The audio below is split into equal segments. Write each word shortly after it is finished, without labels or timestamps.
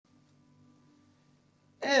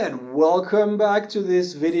And welcome back to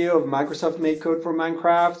this video of Microsoft MakeCode for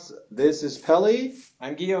Minecraft. This is Pelly.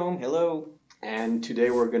 I'm Guillaume, hello. And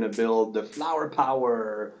today we're going to build the Flower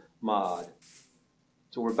Power mod.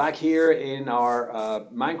 So we're back here in our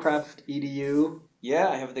Minecraft edu. Yeah,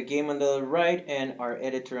 I have the game on the right and our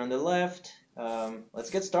editor on the left.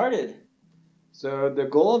 Let's get started. So the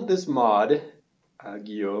goal of this mod,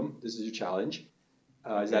 Guillaume, this is your challenge,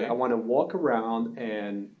 is that I want to walk around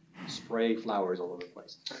and spray flowers all over the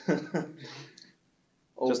place.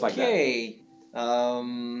 Just like that.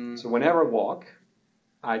 So whenever I walk,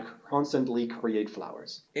 I constantly create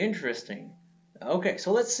flowers. Interesting. Okay,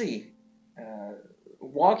 so let's see.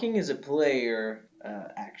 Walking is a player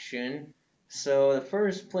action. So the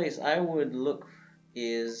first place I would look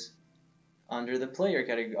is under the player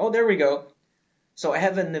category. Oh, there we go. So I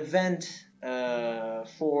have an event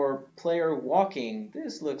for player walking.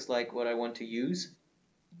 This looks like what I want to use.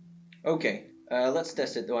 Okay, let's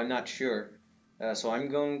test it, though I'm not sure. So I'm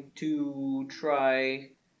going to try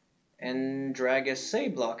and drag a say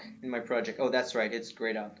block in my project. Oh, that's right, it's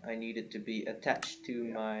grayed out. I need it to be attached to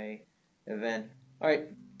my event. All right,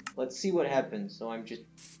 let's see what happens. So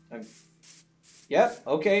yep,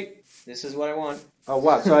 okay, this is what I want. Oh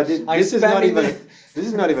wow! So I did. This is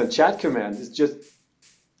not even chat command. It's just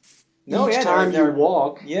each time you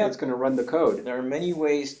walk, it's going to run the code. There are many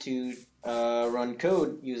ways to run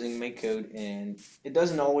code using MakeCode, and it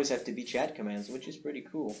doesn't always have to be chat commands, which is pretty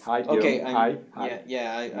cool. Hi, okay, hi.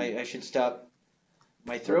 I should stop.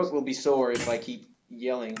 My throat will be sore if I keep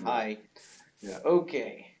yelling hi. Yeah.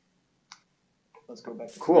 Okay. Let's go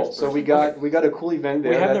back to cool. So we got a cool event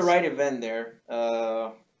there. We have the right event there.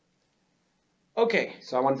 Okay.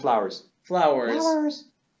 So I want flowers. Flowers.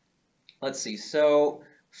 Let's see. So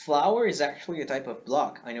flower is actually a type of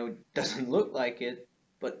block. I know it doesn't look like it,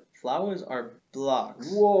 but flowers are blocks.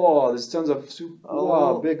 Whoa, there's tons of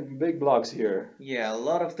big blocks here. Yeah, a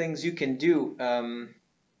lot of things you can do. So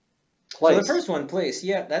the first one, place.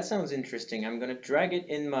 Yeah, that sounds interesting. I'm gonna drag it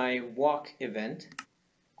in my walk event.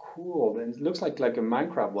 Cool. Then it looks like a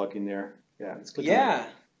Minecraft block in there. Yeah, let's click. Yeah.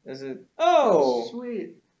 There's a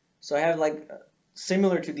sweet. So I have like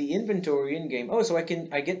similar to the inventory in game. Oh, so I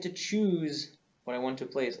get to choose what I want to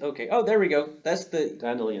place. Okay. Oh, there we go. That's the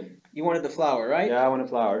dandelion. You wanted the flower, right? Yeah, I want a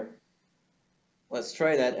flower. Let's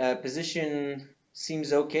try that. Position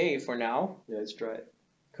seems okay for now. Yeah, let's try it.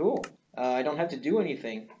 Cool. I don't have to do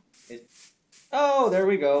anything. Oh, there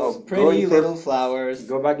we go. Oh, pretty little flowers.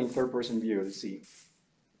 Go back in third-person view to see.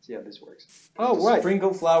 See how this works. Oh, right.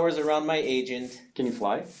 Sprinkle flowers around my agent. Can you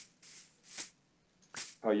fly?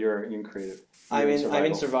 Oh, you're in creative. I'm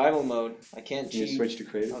in survival mode. I can't cheat. Can you switch to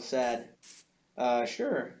creative? How sad.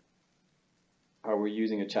 Sure. Oh, we're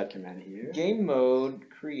using a chat command here. Game mode,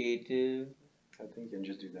 creative. I think you can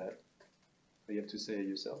just do that. But you have to say it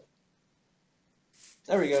yourself.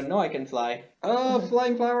 There we go. No, I can fly. Oh,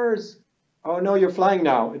 flying flowers. Oh, no, you're flying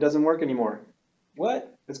now. It doesn't work anymore.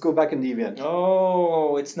 What? Let's go back in the event.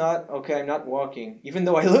 Oh, it's not. Okay, I'm not walking. Even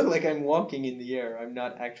though I look like I'm walking in the air, I'm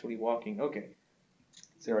not actually walking. Okay.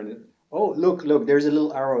 Oh, look. There's a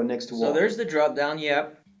little arrow next to walk. So there's the drop down.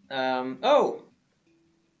 Yep. Oh.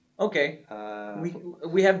 Okay.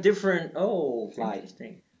 We have different. Oh, fly.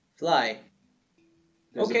 Interesting. Fly.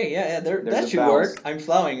 Okay. Yeah. That should work. I'm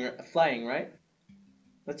flying, right?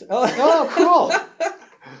 Oh, cool.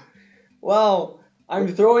 Wow. I'm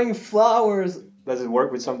throwing flowers. Does it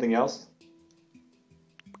work with something else?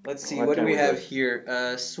 Let's see. What do we have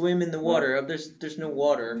here? Swim in the water. Oh, there's no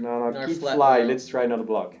water. No. Keep fly. Let's try another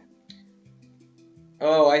block.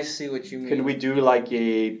 Oh, I see what you mean. Can we do like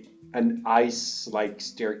an ice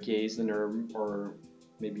staircase or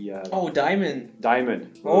maybe a diamond.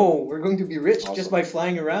 Diamond. Oh, we're going to be rich just by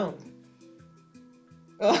flying around.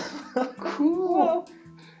 Cool.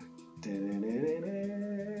 Diamond.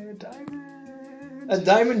 A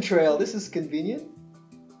diamond trail. This is convenient.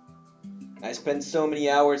 I spent so many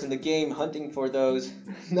hours in the game hunting for those.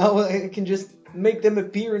 Now I can just make them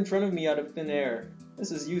appear in front of me out of thin air.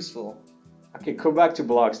 This is useful. Okay, go back to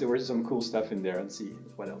blocks. There was some cool stuff in there. Let's see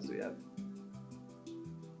what else we have.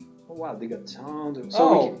 Oh wow, they got tons of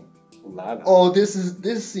lava. Oh, this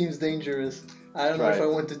seems dangerous. I don't know if I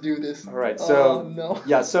want to do this. All right, so no.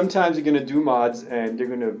 Yeah, sometimes you're gonna do mods and they're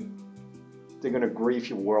gonna grief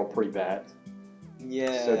your world pretty bad.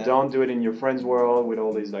 Yeah. So don't do it in your friend's world with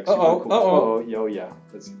all these super cool. Oh yeah.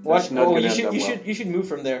 That's not gonna end up well. You should move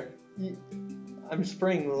from there. I'm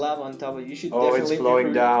spraying lava on top of you. You should definitely it's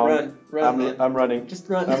flowing down. Run, I'm running. Just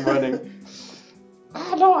run. I'm running.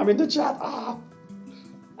 No, I'm in the chat.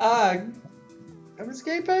 I'm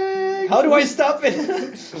escaping. How do I stop it?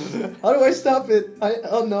 How do I stop it?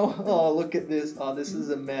 Oh no. Oh, look at this. Oh, this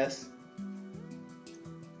is a mess.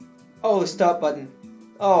 Oh, the stop button.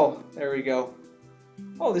 Oh, there we go.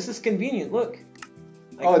 Oh, this is convenient. Look.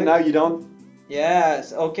 Now you don't.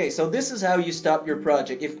 Yes. Okay, so this is how you stop your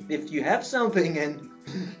project. If you have something and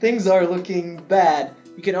things are looking bad,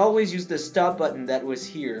 you can always use the stop button that was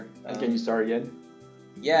here. And can you start again?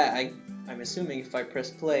 Yeah, I'm assuming if I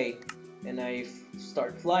press play and I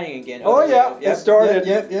start flying again. Oh yeah, yep, it started.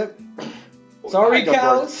 Yep. Sorry,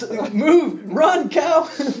 cows. Move, run, cow,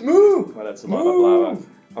 move. Well, that's a lot of lava.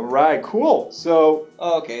 All right, cool. So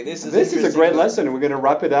okay, this is a great lesson. We're gonna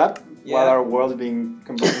wrap it up while our world is being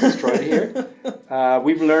completely destroyed here.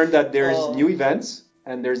 We've learned that there's new events,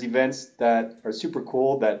 and there's events that are super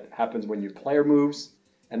cool that happens when your player moves,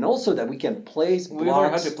 and also that we can place blocks. We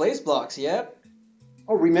learned how to place blocks. Yep.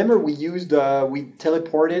 Oh, remember we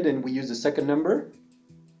teleported and we used the second number.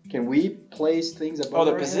 Can we place things above? Oh,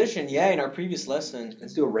 the position. Yeah, in our previous lesson.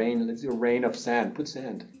 Let's do a rain. Let's do a rain of sand. Put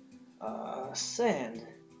sand. Sand.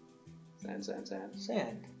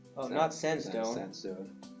 Sand. Oh, not sandstone. Sandstone.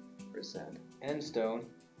 Where's sand? And stone.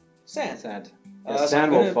 Sand. Yeah,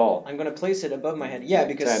 sand will fall. I'm gonna place it above my head. Yeah,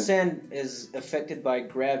 because sand is affected by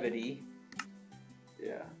gravity.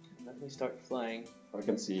 Yeah. Let me start flying. I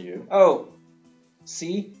can see you. Oh,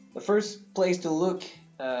 see? The first place to look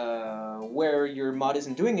where your mod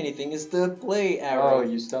isn't doing anything is the play arrow. Oh,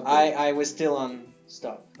 you stopped. I was still on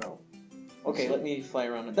stop. No. Okay, let me fly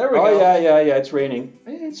around it. There we go. Oh yeah, it's raining.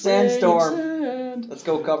 It's sandstorm. Sand. Let's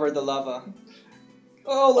go cover the lava.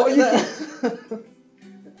 Oh, look at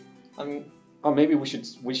that. Oh, maybe we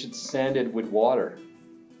should sand it with water.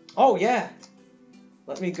 Oh yeah.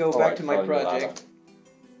 Let me go back to my project.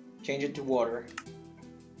 Change it to water.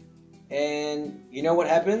 And you know what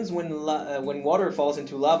happens when water falls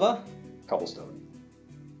into lava? Cobblestone.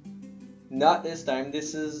 Not this time.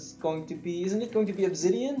 This is going to be, isn't it going to be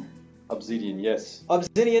obsidian? Obsidian, yes.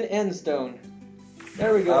 Obsidian and stone.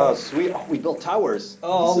 There we go. Oh, sweet. Oh, we built towers.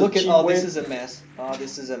 Oh, look at, oh, this is a mess. Oh,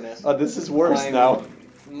 this is a mess. Oh, this is worse now.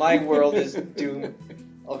 My world is doomed.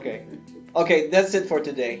 Okay. Okay, that's it for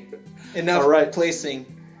today. Enough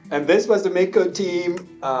placing. And this was the MakeCode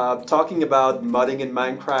team talking about modding in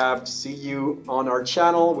Minecraft. See you on our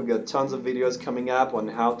channel. We got tons of videos coming up on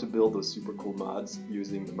how to build those super cool mods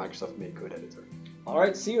using the Microsoft MakeCode editor. All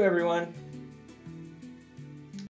right, see you everyone.